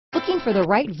Looking for the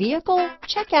right vehicle?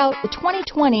 Check out the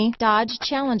 2020 Dodge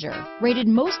Challenger. Rated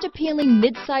most appealing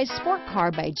midsize sport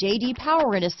car by J.D.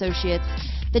 Power and Associates,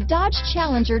 the Dodge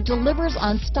Challenger delivers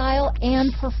on style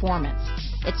and performance.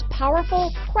 It's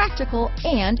powerful, practical,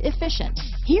 and efficient.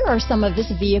 Here are some of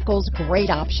this vehicle's great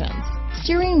options: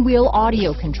 steering wheel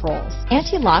audio controls,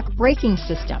 anti-lock braking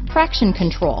system, traction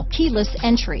control, keyless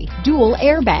entry, dual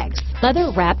airbags,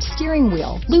 leather-wrapped steering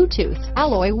wheel, Bluetooth,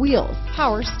 alloy wheels,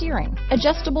 power steering,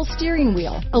 adjustable steering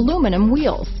wheel, aluminum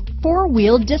wheels,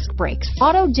 four-wheel disc brakes,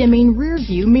 auto-dimming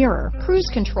rear-view mirror, cruise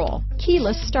control,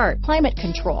 keyless start, climate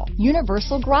control,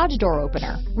 universal garage door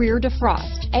opener, rear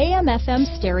defrost, AM/FM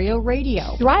stereo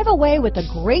radio. Drive away with a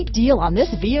great deal on this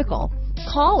vehicle.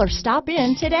 Call or stop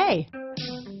in today.